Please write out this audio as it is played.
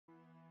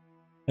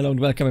Hello and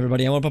welcome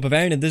everybody, I'm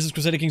Barbarian and this is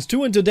Crusader Kings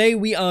 2, and today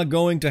we are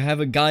going to have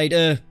a guide,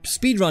 a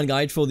speedrun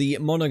guide for the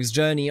Monarchs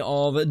journey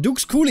of Doux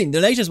Kulin, the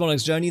latest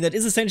Monarchs journey that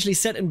is essentially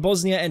set in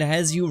Bosnia and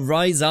has you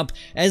rise up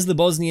as the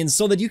Bosnians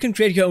so that you can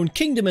create your own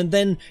kingdom and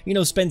then, you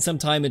know, spend some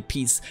time at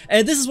peace.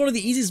 This is one of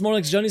the easiest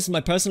Monarchs journeys in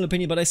my personal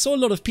opinion, but I saw a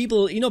lot of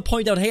people, you know,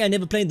 point out, hey, I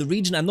never played in the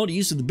region, I'm not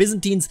used to the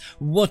Byzantines,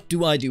 what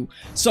do I do?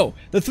 So,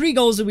 the three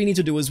goals that we need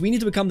to do is we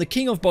need to become the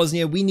king of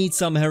Bosnia, we need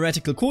some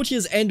heretical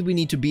courtiers, and we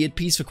need to be at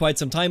peace for quite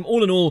some time.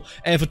 All in all,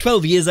 for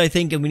 12 years I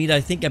think, and we need, I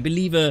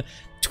believe,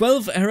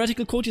 12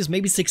 heretical courtiers,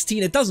 maybe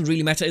 16, it doesn't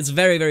really matter, it's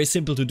very, very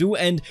simple to do,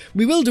 and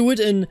we will do it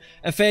in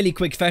a fairly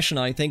quick fashion,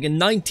 I think, in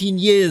 19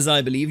 years,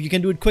 I believe. You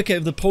can do it quicker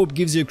if the Pope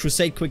gives you a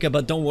crusade quicker,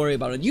 but don't worry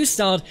about it. You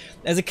start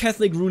as a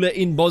Catholic ruler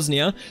in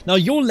Bosnia. Now,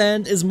 your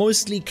land is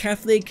mostly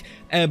Catholic,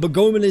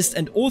 Bogomilist,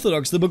 and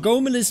Orthodox. The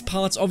Bogomilist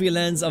parts of your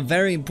lands are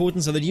very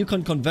important so that you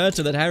can convert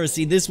to that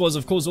heresy. This was,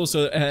 of course,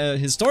 also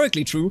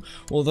historically true,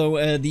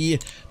 although the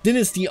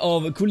dynasty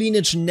of Kulin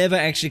never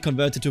actually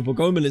converted to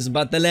Bogomilism,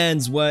 but the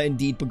lands were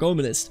indeed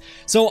Bogomilist.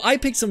 So I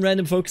picked some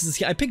random focuses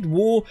here. I picked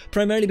war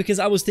primarily because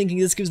I was thinking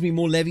this gives me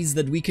more levies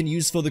that we can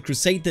use for the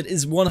crusade that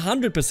is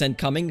 100%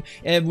 coming.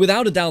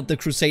 Without a doubt, the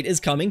crusade is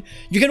coming.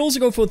 You can also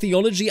go for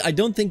theology. I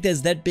don't think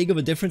there's that big of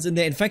a difference in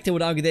there. In fact, I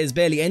would argue there's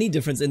barely any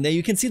difference in there.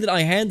 You can see that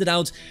I handed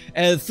out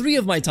 3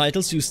 of my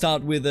titles. You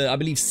start with, I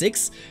believe,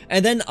 6.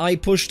 And then I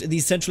pushed the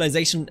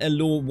centralization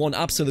law 1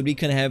 up so that we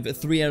can have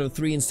 3 out of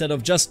 3 instead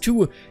of just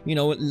 2, you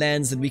know,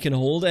 lands that we can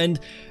hold. And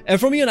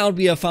from here on out,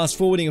 we are fast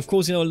forwarding. Of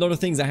course, you know, a lot of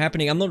things are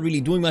happening. I'm not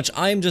really doing much.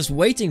 I am just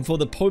waiting for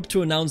the Pope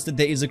to announce that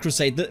there is a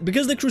crusade.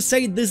 Because the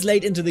crusade this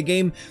late into the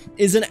game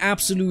is an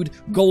absolute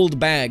gold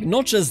bag.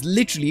 Not just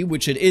literally,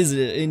 which it is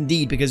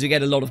indeed, because you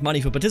get a lot of money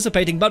for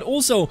participating, but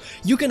also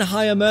you can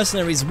hire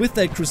mercenaries with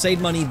that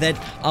crusade money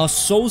that are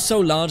so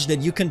large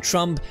that you can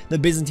trump the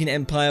Byzantine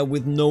Empire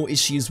with no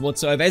issues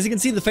whatsoever. As you can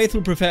see, the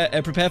faithful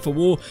prepare for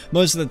war.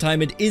 Most of the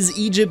time it is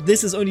Egypt.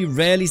 This is only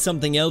rarely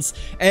something else.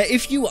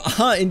 If you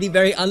are in the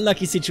very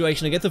unlucky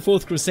situation to get the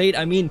 4th crusade,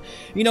 I mean,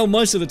 you know,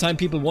 most of the time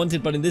people want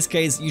it, but in this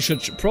case you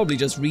should probably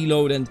just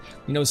reload and,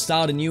 you know,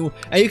 start anew.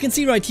 You can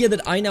see right here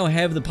that I now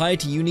have the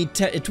piety. You need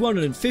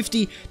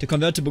 250 to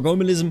convert to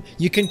Bogomilism.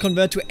 You can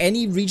convert to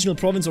any regional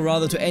province, or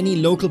rather to any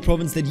local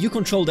province that you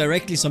control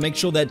directly, so make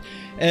sure that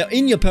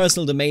in your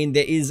personal domain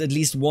there is at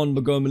least one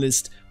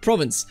Bogomilist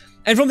province.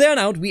 And from there on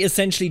out, we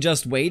essentially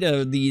just wait.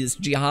 The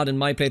jihad in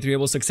my playthrough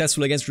was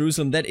successful against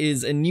Jerusalem. That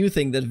is a new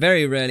thing that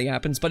very rarely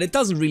happens, but it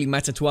doesn't really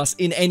matter to us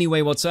in any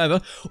way whatsoever.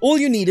 All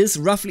you need is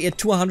roughly at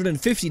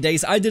 250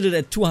 days. I did it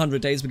at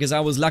 200 days because I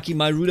was lucky.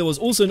 My ruler was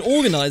also an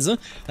organizer.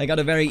 I got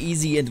a very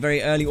easy and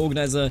very early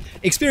organizer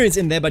experience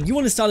in there, but you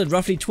want to start at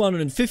roughly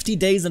 250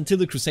 days until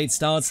the crusade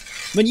starts,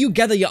 when you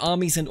gather your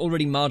armies and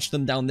already march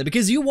them down there,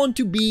 because you want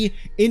to be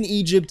in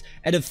Egypt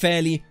at a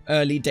fairly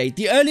early date.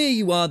 The earlier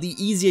you are,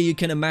 the easier you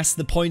can amass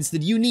the points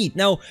that you need.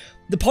 Now,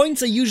 the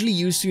points are usually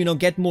used to, you know,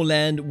 get more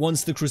land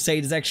once the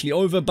crusade is actually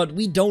over, but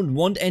we don't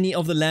want any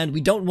of the land.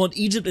 We don't want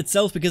Egypt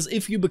itself, because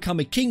if you become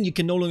a king, you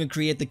can no longer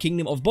create the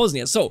kingdom of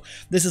Bosnia. So,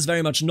 this is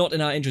very much not in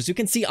our interest. You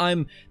can see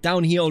I'm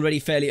down here already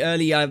fairly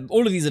early.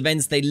 All of these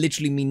events, they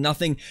literally mean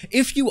nothing.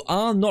 If you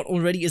are not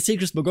already a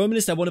secret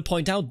Bogomilist, I want to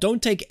point out,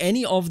 don't take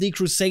any of the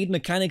crusade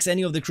mechanics,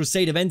 any of the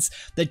crusade events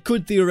that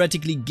could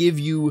theoretically give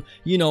you,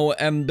 you know,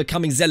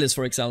 becoming zealous,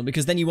 for example,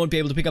 because then you won't be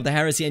able to pick up the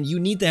heresy, and you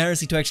need the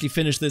heresy to actually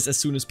finish this as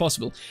soon as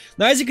possible.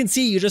 Now, as you can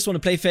see, you just want to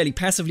play fairly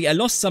passively. I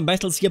lost some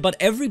battles here, but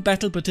every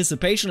battle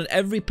participation and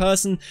every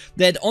person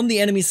that on the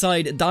enemy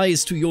side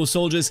dies to your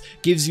soldiers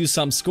gives you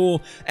some score.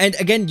 And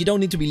again, you don't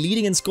need to be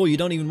leading in score. You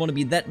don't even want to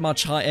be that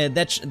much high,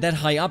 that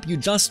high up. You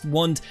just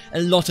want a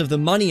lot of the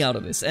money out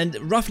of this. And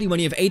roughly when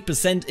you have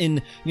 8%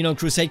 in, you know,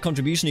 crusade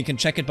contribution, you can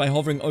check it by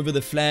hovering over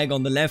the flag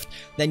on the left.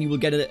 Then you will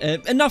get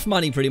enough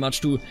money pretty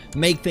much to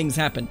make things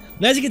happen.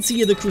 Now, as you can see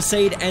here, the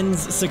crusade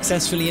ends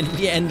successfully, and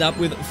we end up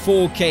with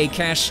 4k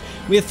cash.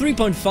 We have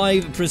 3.5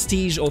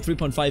 prestige, or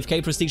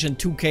 3.5k prestige, and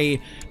 2k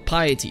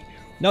piety.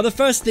 Now, the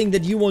first thing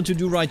that you want to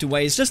do right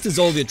away is just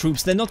dissolve your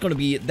troops. They're not going to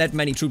be that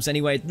many troops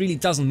anyway. It really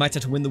doesn't matter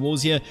to win the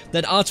wars here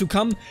that are to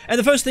come. And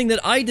the first thing that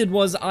I did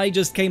was I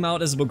just came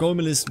out as a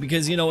Bogomilist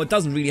because, you know, it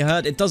doesn't really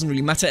hurt. It doesn't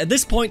really matter. At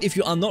this point, if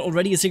you are not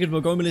already a secret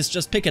Bogomilist,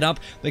 just pick it up,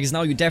 because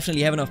now you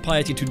definitely have enough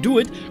piety to do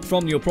it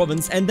from your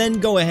province. And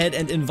then go ahead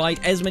and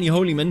invite as many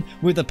holy men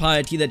with the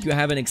piety that you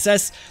have in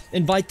excess.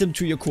 Invite them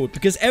to your court,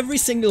 because every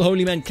single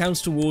holy man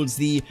counts towards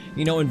the,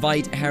 you know,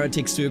 invite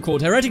heretics to your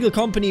court. Heretical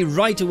company,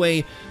 right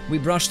away, we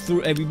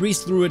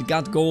breezed through it,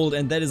 got gold,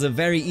 and that is a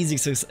very easy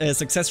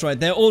success right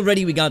there.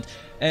 Already we got,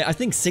 I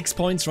think 6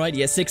 points, right?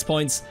 Yeah, 6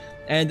 points.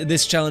 And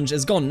this challenge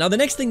is gone. Now, the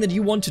next thing that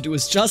you want to do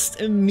is just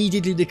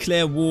immediately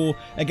declare war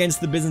against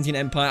the Byzantine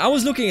Empire. I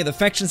was looking at the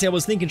factions here. I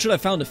was thinking, should I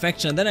found a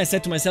faction? And then I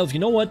said to myself, you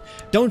know what?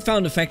 Don't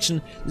found a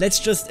faction. Let's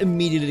just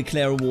immediately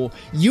declare a war.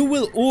 You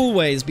will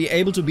always be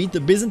able to beat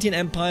the Byzantine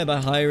Empire by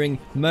hiring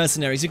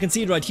mercenaries. You can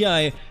see it right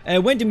here. I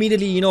went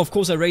immediately, you know, of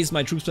course I raised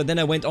my troops, but then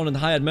I went on and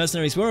hired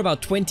mercenaries. We're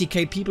about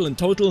 20k people in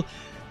total.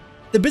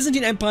 the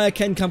Byzantine Empire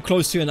can come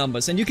close to your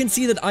numbers. And you can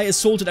see that I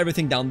assaulted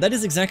everything down. That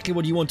is exactly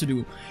what you want to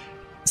do.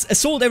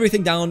 Assault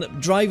everything down,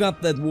 drive up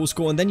that war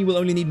score, and then you will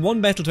only need one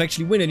battle to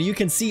actually win. And you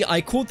can see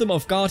I caught them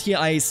off guard here.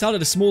 I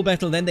started a small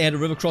battle, then they had a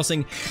river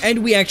crossing,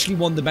 and we actually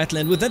won the battle.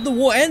 And with that, the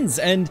war ends,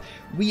 and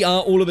we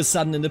are all of a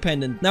sudden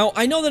independent. Now,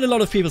 I know that a lot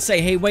of people say,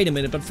 hey, wait a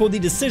minute, but for the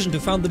decision to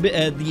found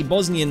the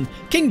Bosnian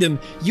kingdom,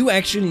 you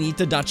actually need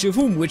the Duchy of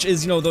Hum, which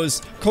is, you know,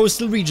 those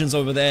coastal regions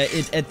over there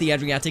at the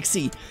Adriatic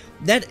Sea.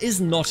 That is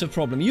not a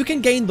problem. You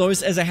can gain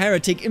those as a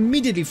heretic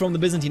immediately from the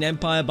Byzantine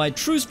Empire by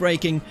truce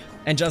breaking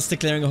and just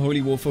declaring a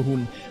holy war for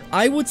Hun.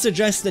 I would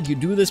suggest that you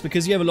do this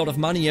because you have a lot of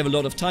money, you have a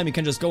lot of time, you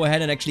can just go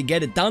ahead and actually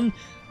get it done.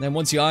 Then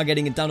once you are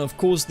getting it done, of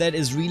course, that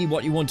is really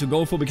what you want to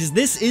go for, because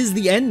this is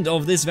the end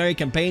of this very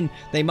campaign.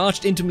 They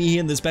marched into me here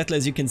in this battle,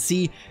 as you can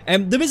see.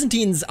 The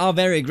Byzantines are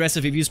very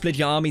aggressive. If you split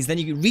your armies, then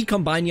you can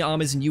recombine your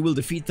armies and you will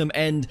defeat them,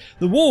 and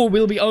the war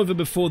will be over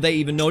before they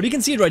even know it. You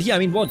can see it right here. I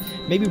mean, what?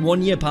 Maybe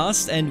 1 year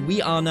passed, and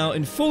we are now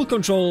in full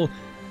control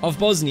of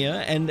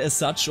Bosnia, and as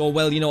such, or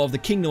well, you know, of the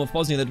Kingdom of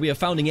Bosnia that we are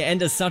founding here,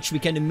 and as such we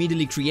can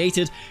immediately create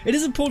it. It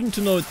is important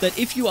to note that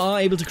if you are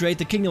able to create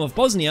the Kingdom of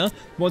Bosnia,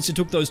 once you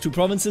took those two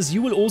provinces,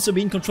 you will also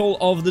be in control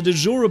of the de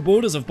jure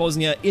borders of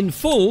Bosnia in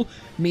full,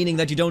 meaning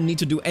that you don't need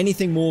to do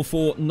anything more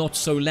for not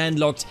so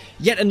landlocked.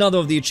 Yet another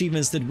of the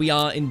achievements that we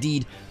are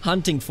indeed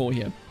hunting for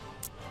here.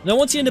 Now,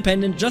 once you're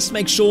independent, just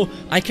make sure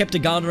I kept a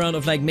guard around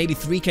of like maybe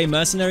 3k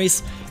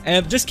mercenaries.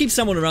 Just keep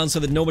someone around so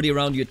that nobody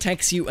around you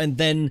attacks you, and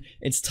then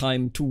it's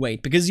time to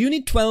wait. Because you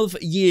need 12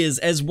 years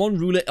as one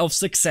ruler of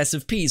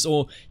successive peace,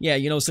 or, yeah,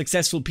 you know,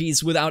 successful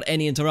peace without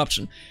any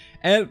interruption.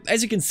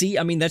 As you can see,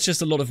 I mean, that's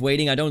just a lot of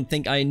waiting. I don't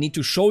think I need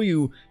to show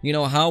you, you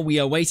know, how we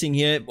are waiting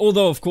here.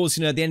 Although, of course,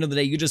 you know, at the end of the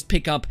day, you just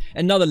pick up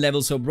another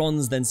level, so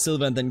bronze, then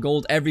silver, and then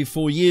gold every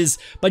 4 years.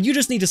 But you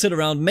just need to sit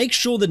around, make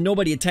sure that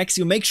nobody attacks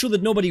you, make sure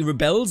that nobody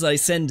rebels. I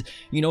send,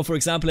 you know, for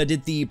example, I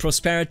did the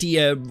prosperity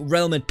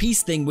realm and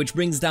peace thing, which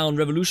brings down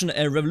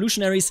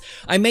revolutionaries.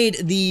 I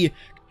made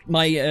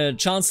my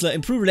Chancellor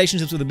improved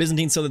relationships with the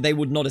Byzantines so that they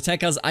would not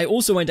attack us. I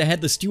also went ahead,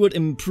 the Steward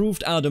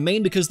improved our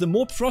domain, because the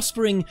more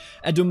prospering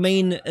a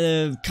domain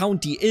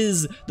county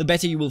is, the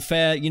better you will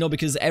fare, you know,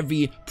 because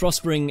every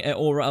prospering,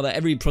 or rather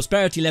every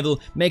prosperity level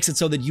makes it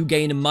so that you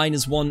gain a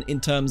 -1 in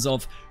terms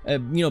of,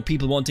 you know,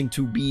 people wanting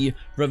to be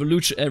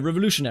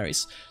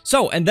revolutionaries.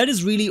 So, and that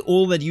is really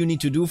all that you need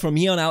to do from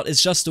here on out.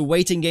 It's just a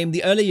waiting game.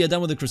 The earlier you're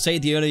done with the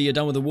Crusade, the earlier you're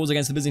done with the wars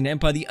against the Byzantine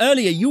Empire, the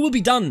earlier you will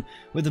be done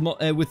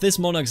with this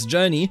Monarch's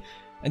journey.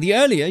 And the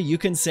earlier you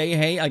can say,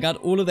 hey, I got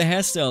all of the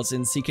hairstyles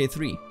in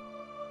CK3.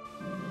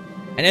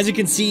 And as you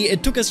can see,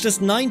 it took us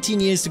just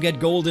 19 years to get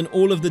gold in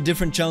all of the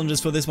different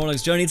challenges for this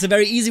Monarch's journey. It's a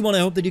very easy one. I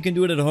hope that you can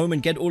do it at home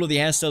and get all of the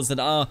hairstyles that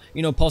are,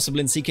 you know, possible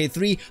in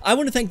CK3. I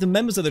want to thank the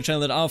members of the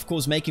channel that are, of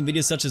course, making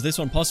videos such as this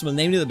one possible,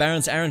 namely the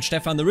Barons, Aaron,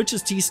 Stefan, the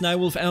Richest T,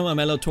 Snywolf, Elmer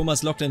Mello,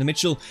 Thomas, Lockton, and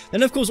Mitchell.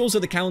 Then, of course, also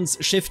the Counts,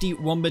 Shifty,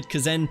 Wombat,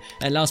 Kazen,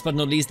 and last but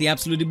not least, the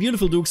absolutely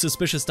beautiful Doux,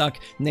 Suspicious Duck,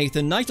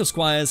 Nathan, Knight of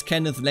Squires,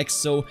 Kenneth,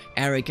 Lexo,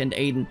 Eric, and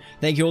Aiden.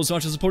 Thank you all so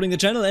much for supporting the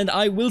channel, and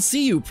I will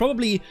see you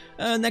probably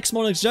next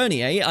Monarch's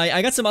journey, eh?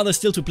 I got some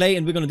others still to play,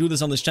 and we're going to do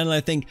this on this channel,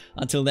 I think.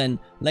 Until then,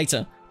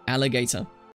 later, alligator.